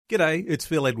G'day, it's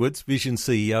Phil Edwards, Vision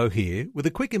CEO here, with a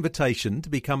quick invitation to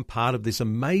become part of this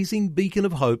amazing beacon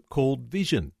of hope called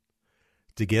Vision.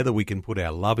 Together we can put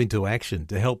our love into action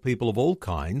to help people of all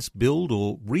kinds build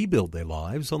or rebuild their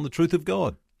lives on the truth of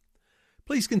God.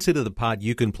 Please consider the part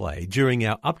you can play during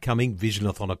our upcoming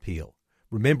Visionathon appeal,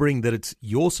 remembering that it's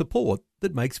your support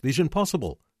that makes Vision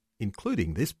possible,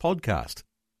 including this podcast.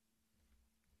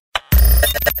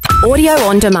 Audio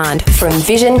on demand from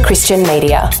Vision Christian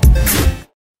Media.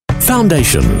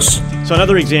 Foundations. So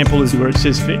another example is where it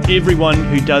says, for everyone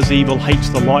who does evil hates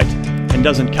the light and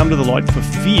doesn't come to the light for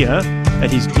fear that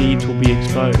his deeds will be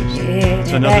exposed. Yeah,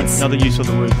 so another use of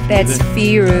the word fear. That's there.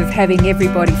 Fear of having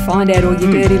everybody find out all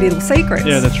your dirty little secrets.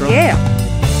 Yeah, that's right.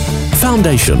 Yeah.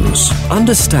 Foundations.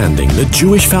 Understanding the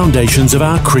Jewish foundations of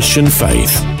our Christian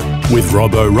faith. With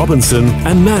Robbo Robinson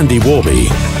and Mandy Warby.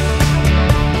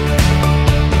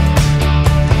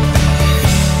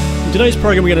 In today's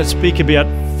program, we're going to speak about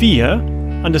fear,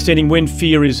 understanding when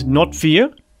fear is not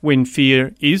fear, when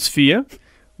fear is fear,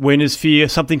 when is fear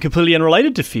something completely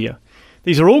unrelated to fear.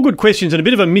 These are all good questions and a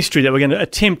bit of a mystery that we're going to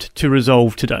attempt to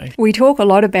resolve today. We talk a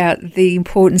lot about the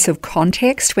importance of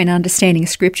context when understanding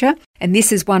Scripture, and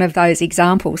this is one of those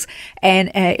examples. And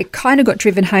it kind of got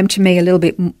driven home to me a little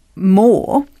bit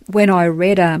more when I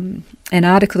read an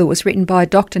article that was written by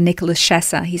Dr. Nicholas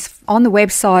Shasser. He's on the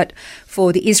website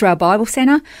for the Israel Bible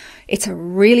Center. It's a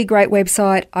really great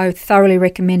website. I thoroughly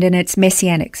recommend it, and it's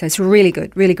messianic, so it's really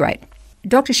good, really great.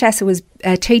 Dr. Shasser was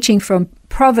teaching from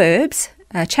Proverbs,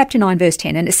 chapter 9, verse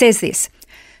 10, and it says this: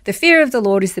 "The fear of the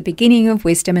Lord is the beginning of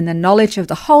wisdom, and the knowledge of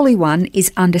the Holy One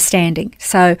is understanding."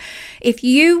 So if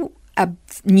you are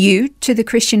new to the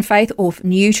Christian faith or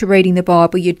new to reading the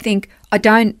Bible, you'd think, I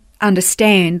don't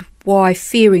understand why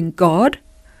fearing God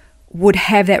would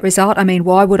have that result. I mean,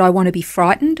 why would I want to be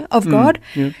frightened of God?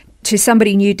 Yeah. To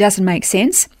somebody new doesn't make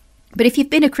sense. But if you've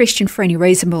been a Christian for any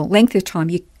reasonable length of time,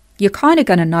 you're kind of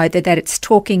going to know that it's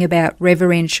talking about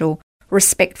reverential,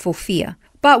 respectful fear.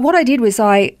 But what I did was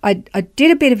I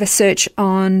did a bit of a search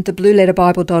on the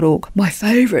blueletterbible.org, my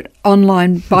favourite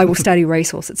online Bible study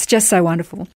resource. It's just so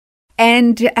wonderful.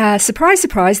 And surprise,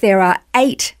 surprise, there are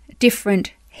 8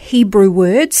 different Hebrew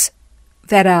words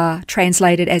that are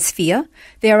translated as fear.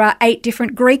 There are 8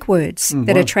 different Greek words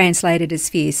that are translated as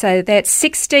fear. So that's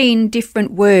 16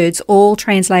 different words all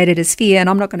translated as fear, and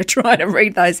I'm not going to try to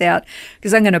read those out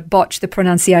because I'm going to botch the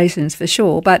pronunciations for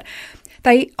sure. But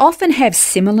they often have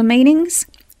similar meanings,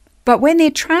 but when they're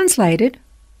translated,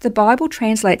 the Bible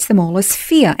translates them all as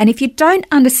fear. And if you don't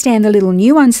understand the little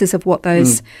nuances of what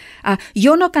those are,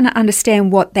 you're not going to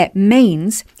understand what that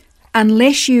means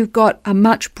unless you've got a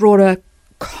much broader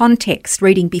context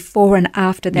reading before and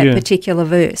after that particular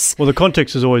verse. Well, the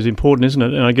context is always important, isn't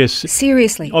it? And I guess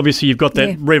seriously, obviously you've got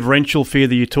that reverential fear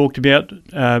that you talked about,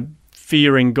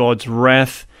 fearing God's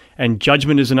wrath, and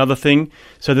judgment is another thing.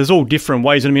 So there's all different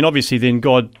ways. I mean, obviously then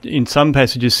God in some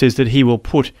passages says that he will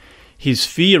put his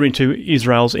fear into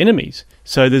Israel's enemies.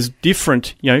 So there's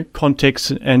different,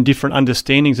 contexts and different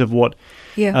understandings of what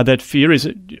that fear is.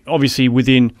 Obviously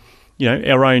within,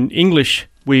 our own English,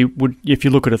 we would, if you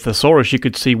look at a thesaurus, you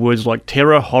could see words like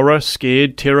terror, horror,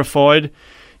 scared, terrified,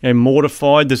 and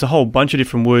mortified. There's a whole bunch of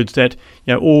different words that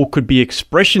all could be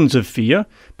expressions of fear,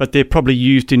 but they're probably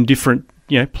used in different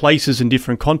places and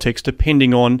different contexts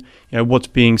depending on what's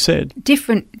being said.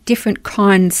 Different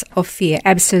kinds of fear.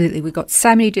 Absolutely, we've got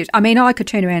so many. I mean, I could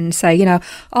turn around and say,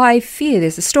 I fear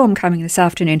there's a storm coming this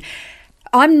afternoon.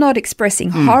 I'm not expressing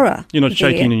horror. You're not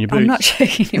shaking in your boots. I'm not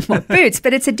shaking in my boots,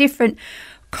 but it's a different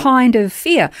kind of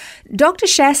fear. Dr.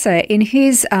 Shasser, in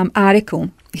his article,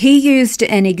 he used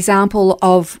an example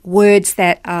of words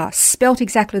that are spelt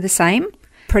exactly the same,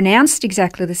 pronounced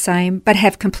exactly the same, but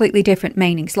have completely different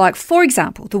meanings. Like, for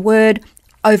example, the word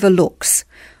overlooks,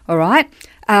 all right?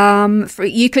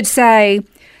 You could say,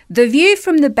 the view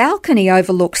from the balcony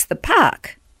overlooks the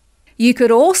park. You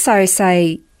could also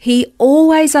say, he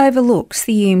always overlooks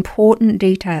the important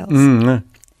details.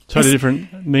 Totally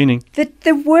different meaning.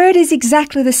 The word is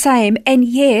exactly the same, and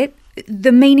yet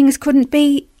the meanings couldn't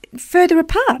be further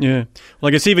apart. Yeah. Well,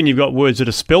 I guess even you've got words that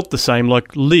are spelt the same,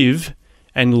 like live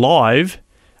and live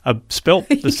are spelt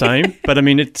the same, but I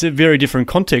mean, it's a very different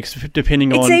context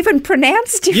depending on... It's even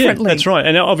pronounced differently. Yeah, that's right.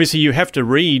 And obviously you have to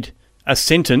read a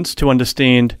sentence to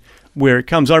understand where it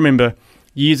comes. I remember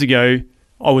years ago,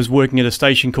 I was working at a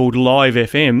station called Live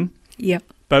FM. Yep.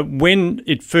 But when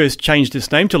it first changed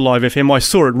its name to Live FM, I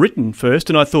saw it written first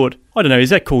and I thought, I don't know, is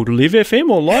that called Live FM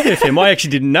or Live FM? I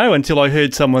actually didn't know until I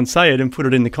heard someone say it and put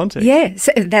it in the context. Yeah,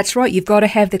 so that's right. You've got to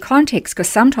have the context because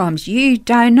sometimes you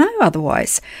don't know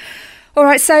otherwise. All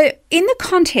right, so in the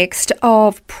context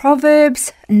of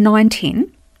Proverbs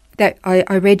 19, that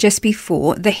I read just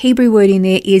before, the Hebrew word in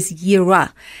there is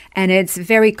yirah, and it's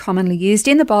very commonly used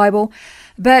in the Bible.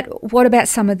 But what about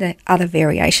some of the other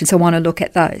variations? I want to look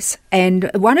at those. And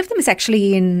one of them is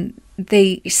actually in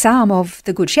the Psalm of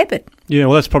the Good Shepherd. Yeah,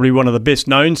 well, that's probably one of the best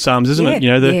known Psalms, isn't it?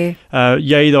 You know,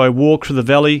 yea, though I walk through the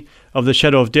valley of the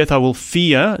shadow of death, I will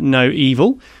fear no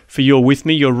evil, for you're with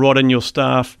me, your rod and your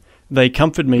staff, they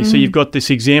comfort me. So you've got this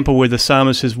example where the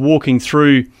psalmist is walking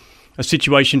through a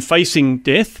situation facing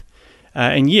death,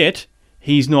 and yet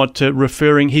he's not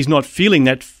he's not feeling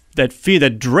that fear,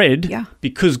 that dread,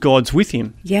 because God's with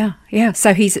him. Yeah.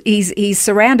 So he's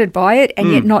surrounded by it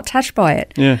and yet not touched by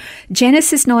it. Yeah.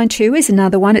 Genesis 9:2 is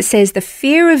another one. It says, the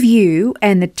fear of you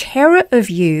and the terror of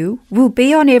you will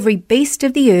be on every beast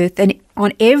of the earth and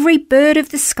on every bird of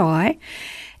the sky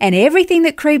and everything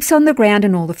that creeps on the ground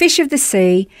and all the fish of the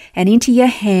sea, and into your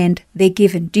hand they're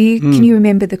given. Can you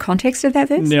remember the context of that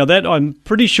verse? Now that I'm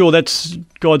pretty sure that's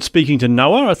God speaking to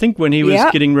Noah, I think, when he was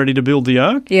getting ready to build the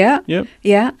ark. Yeah.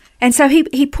 And so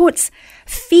he puts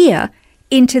fear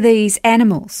into these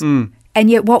animals. And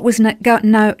yet what was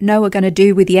Noah going to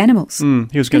do with the animals?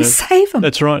 He was going to save them.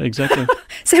 That's right, exactly.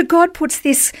 So God puts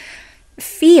this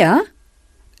fear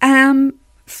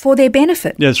for their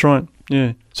benefit. Yeah, that's right.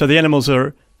 Yeah. So the animals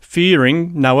are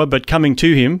fearing Noah, but coming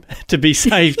to him to be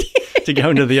saved, to go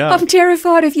into the ark. I'm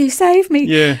terrified of you, save me.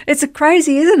 Yeah. It's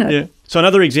crazy, isn't it? Yeah. So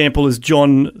another example is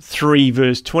John 3,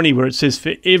 verse 20, where it says,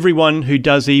 for everyone who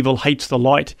does evil hates the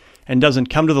light and doesn't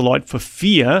come to the light for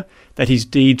fear that his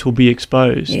deeds will be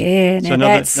exposed. Yeah. So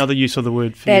another use of the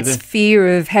word fear. That's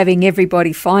fear of having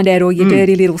everybody find out all your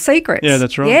dirty little secrets. Yeah,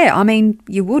 that's right. Yeah, I mean,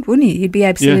 you would, wouldn't you? You'd be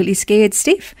absolutely scared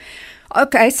stiff.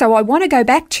 Okay, so I want to go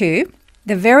back to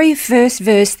the very first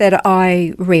verse that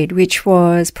I read, which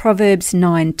was Proverbs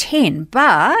 9:10.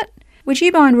 But would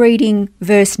you mind reading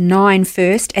verse 9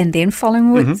 first and then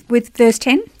following with verse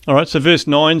 10? All right, so verse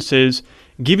 9 says,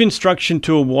 give instruction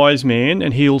to a wise man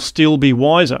and he'll still be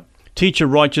wiser. Teach a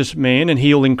righteous man and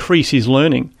he'll increase his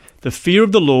learning. The fear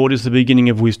of the Lord is the beginning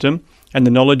of wisdom, and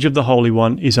the knowledge of the Holy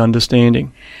One is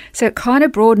understanding. So it kind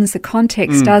of broadens the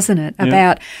context, doesn't it?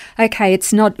 About, okay,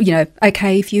 it's not,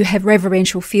 okay, if you have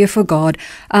reverential fear for God,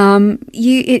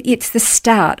 it's the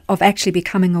start of actually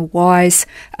becoming a wise,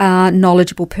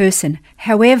 knowledgeable person.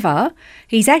 However,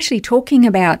 he's actually talking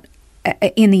about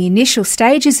in the initial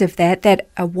stages of that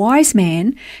a wise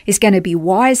man is going to be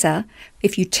wiser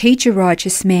if you teach a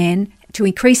righteous man to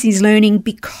increase his learning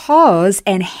because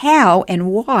and how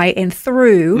and why and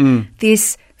through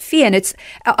this fear. And it's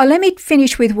let me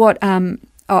finish with what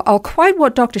I'll quote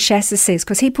what Dr. Shasta says,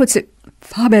 because he puts it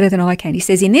far better than I can. He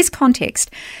says, in this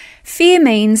context, fear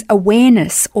means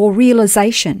awareness or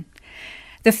realization.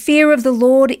 The fear of the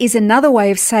Lord is another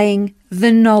way of saying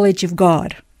the knowledge of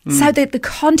God. So that the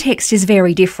context is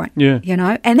very different,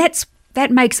 and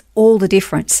that makes all the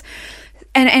difference.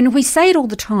 And we say it all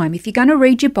the time. If you're going to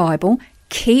read your Bible,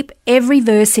 keep every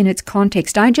verse in its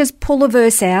context. Don't just pull a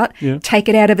verse out, take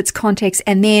it out of its context,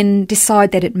 and then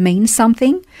decide that it means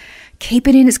something. Keep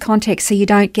it in its context so you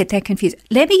don't get that confused.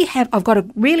 I've got a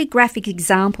really graphic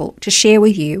example to share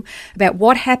with you about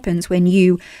what happens when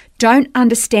you don't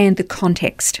understand the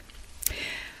context.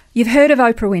 You've heard of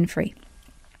Oprah Winfrey.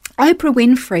 Oprah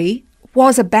Winfrey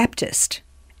was a Baptist.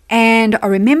 And I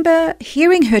remember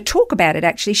hearing her talk about it,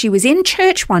 actually. She was in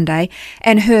church one day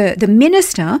and the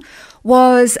minister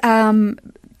was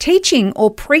teaching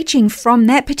or preaching from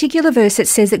that particular verse that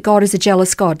says that God is a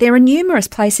jealous God. There are numerous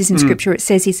places in Scripture it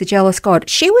says he's a jealous God.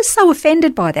 She was so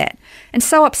offended by that and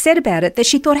so upset about it that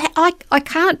she thought, I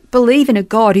can't believe in a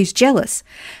God who's jealous.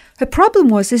 Her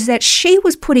problem is that she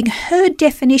was putting her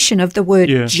definition of the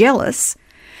word jealous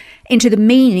into the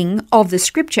meaning of the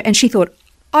Scripture, and she thought,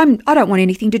 I don't want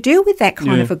anything to do with that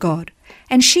kind of a God.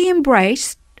 And she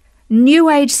embraced New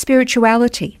Age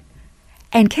spirituality.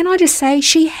 And can I just say,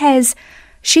 she has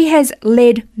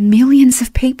led millions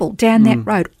of people down that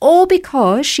road, all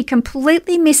because she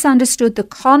completely misunderstood the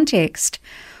context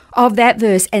of that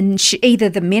verse. And either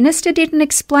the minister didn't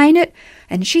explain it,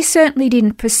 and she certainly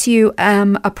didn't pursue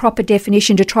a proper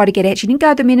definition to try to get out. She didn't go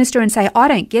to the minister and say, I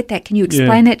don't get that. Can you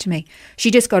explain that to me? She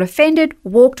just got offended,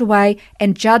 walked away,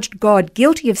 and judged God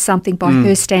guilty of something by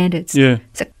her standards. Yeah.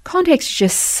 So context is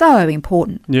just so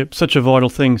important. Yep, such a vital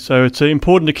thing. So it's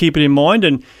important to keep it in mind,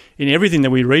 and in everything that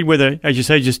we read, whether, as you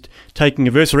say, just taking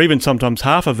a verse or even sometimes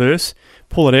half a verse,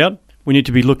 pull it out. We need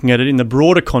to be looking at it in the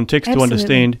broader context to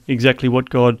understand exactly what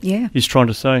God is trying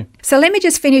to say. So let me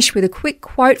just finish with a quick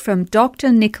quote from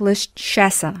Dr. Nicholas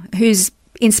Chasser, whose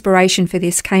inspiration for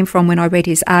this came from when I read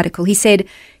his article. He said,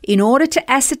 in order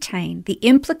to ascertain the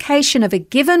implication of a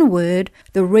given word,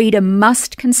 the reader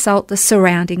must consult the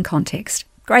surrounding context.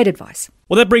 Great advice.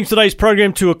 Well, that brings today's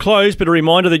program to a close, but a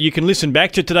reminder that you can listen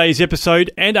back to today's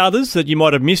episode and others that you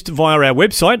might have missed via our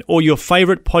website or your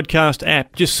favourite podcast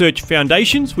app. Just search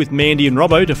Foundations with Mandy and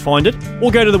Robbo to find it,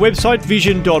 or go to the website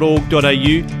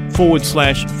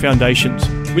vision.org.au/foundations.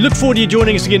 We look forward to you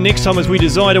joining us again next time as we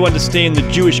desire to understand the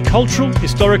Jewish cultural,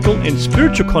 historical and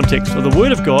spiritual context of the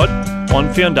Word of God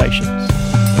on Foundations.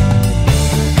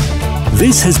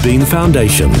 This has been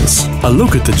Foundations, a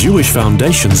look at the Jewish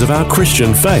foundations of our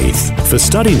Christian faith. For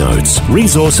study notes,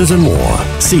 resources and more,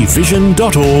 see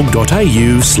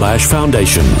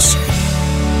vision.org.au/foundations.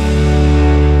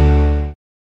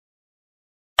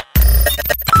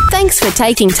 Thanks for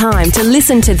taking time to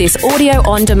listen to this audio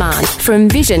on demand from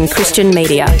Vision Christian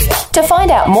Media. To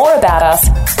find out more about us,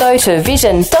 go to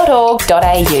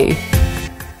vision.org.au.